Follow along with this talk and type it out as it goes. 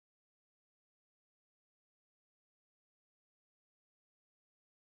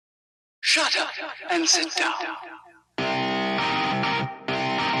Shut up and sit down.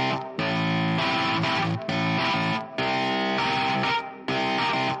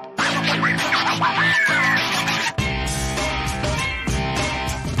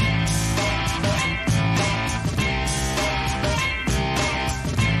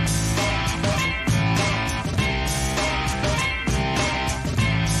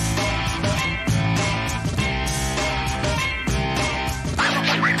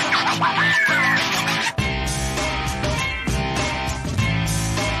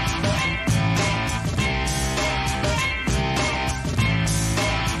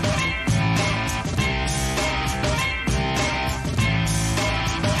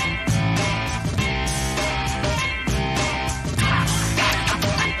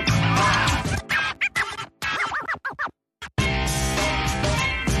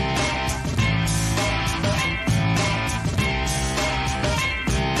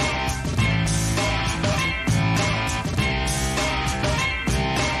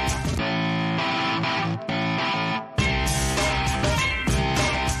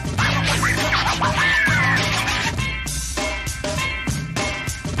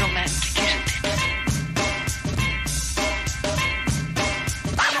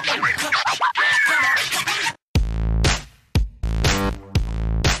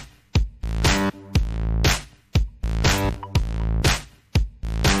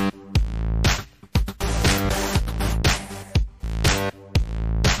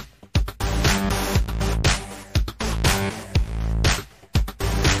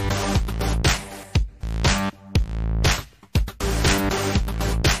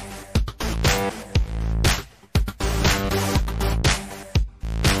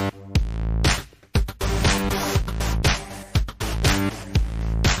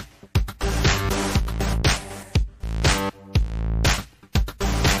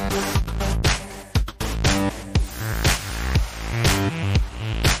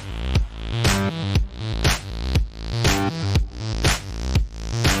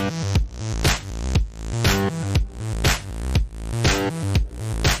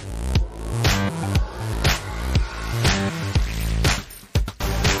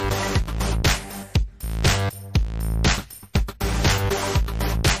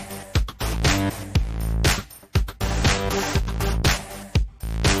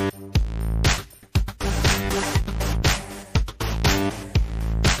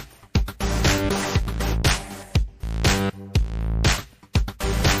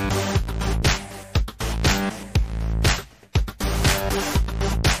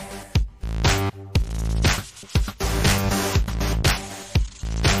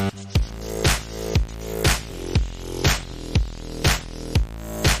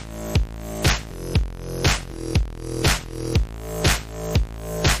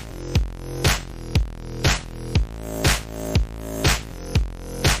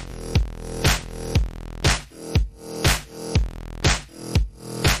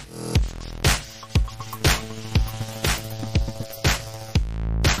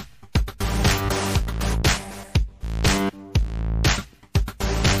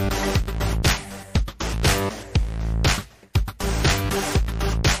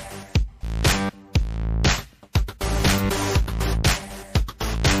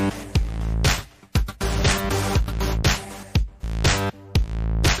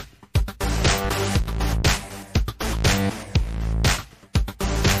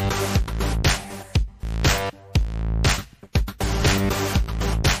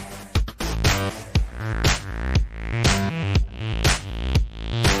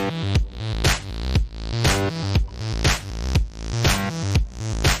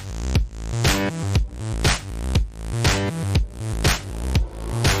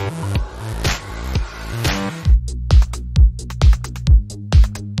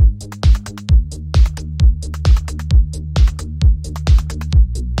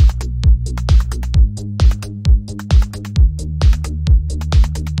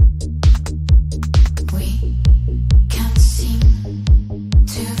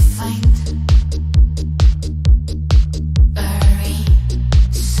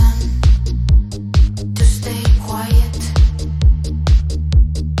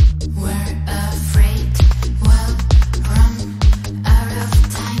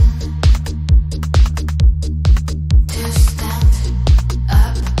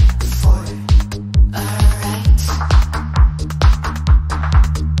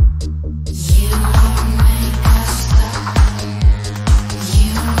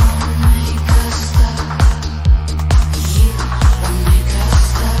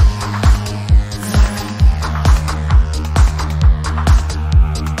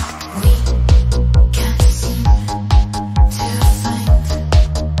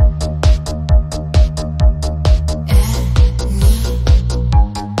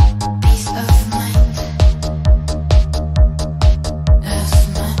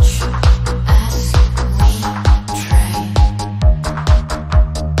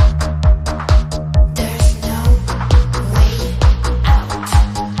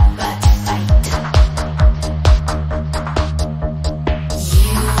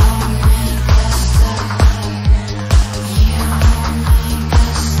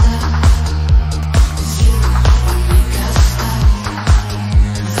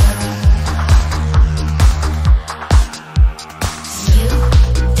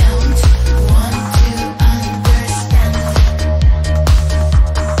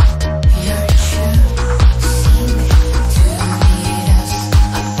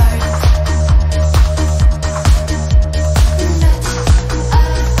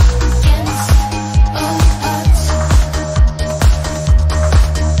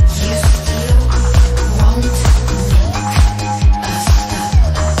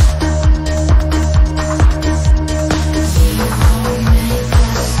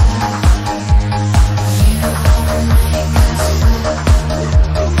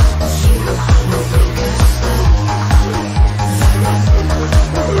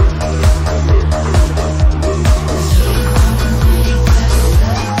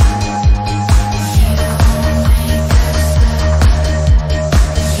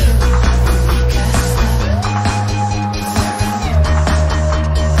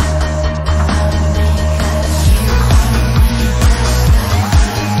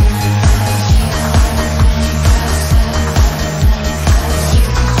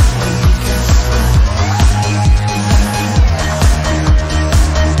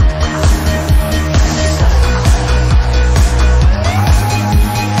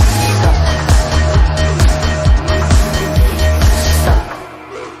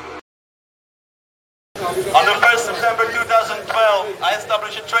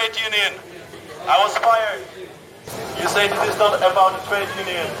 establish a trade union. I was fired. You say this is not about a trade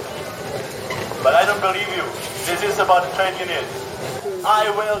union. But I don't believe you. This is about a trade union. I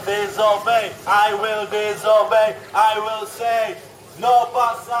will disobey. I will disobey. I will say, no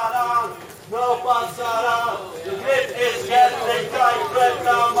pasarán. No pasarán. The grid is getting tight. Pret,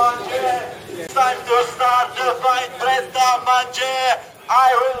 Manger. It's time to start the fight. Pret, Manger. I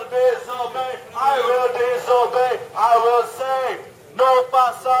will disobey. I will disobey. I will say, no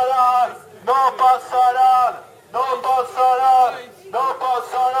pasarán. No pasarán. No pasarán. No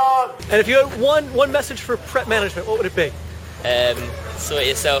pasarán. And if you had one message for Pret management, what would it be? Sort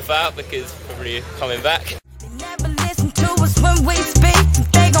yourself out because probably coming back.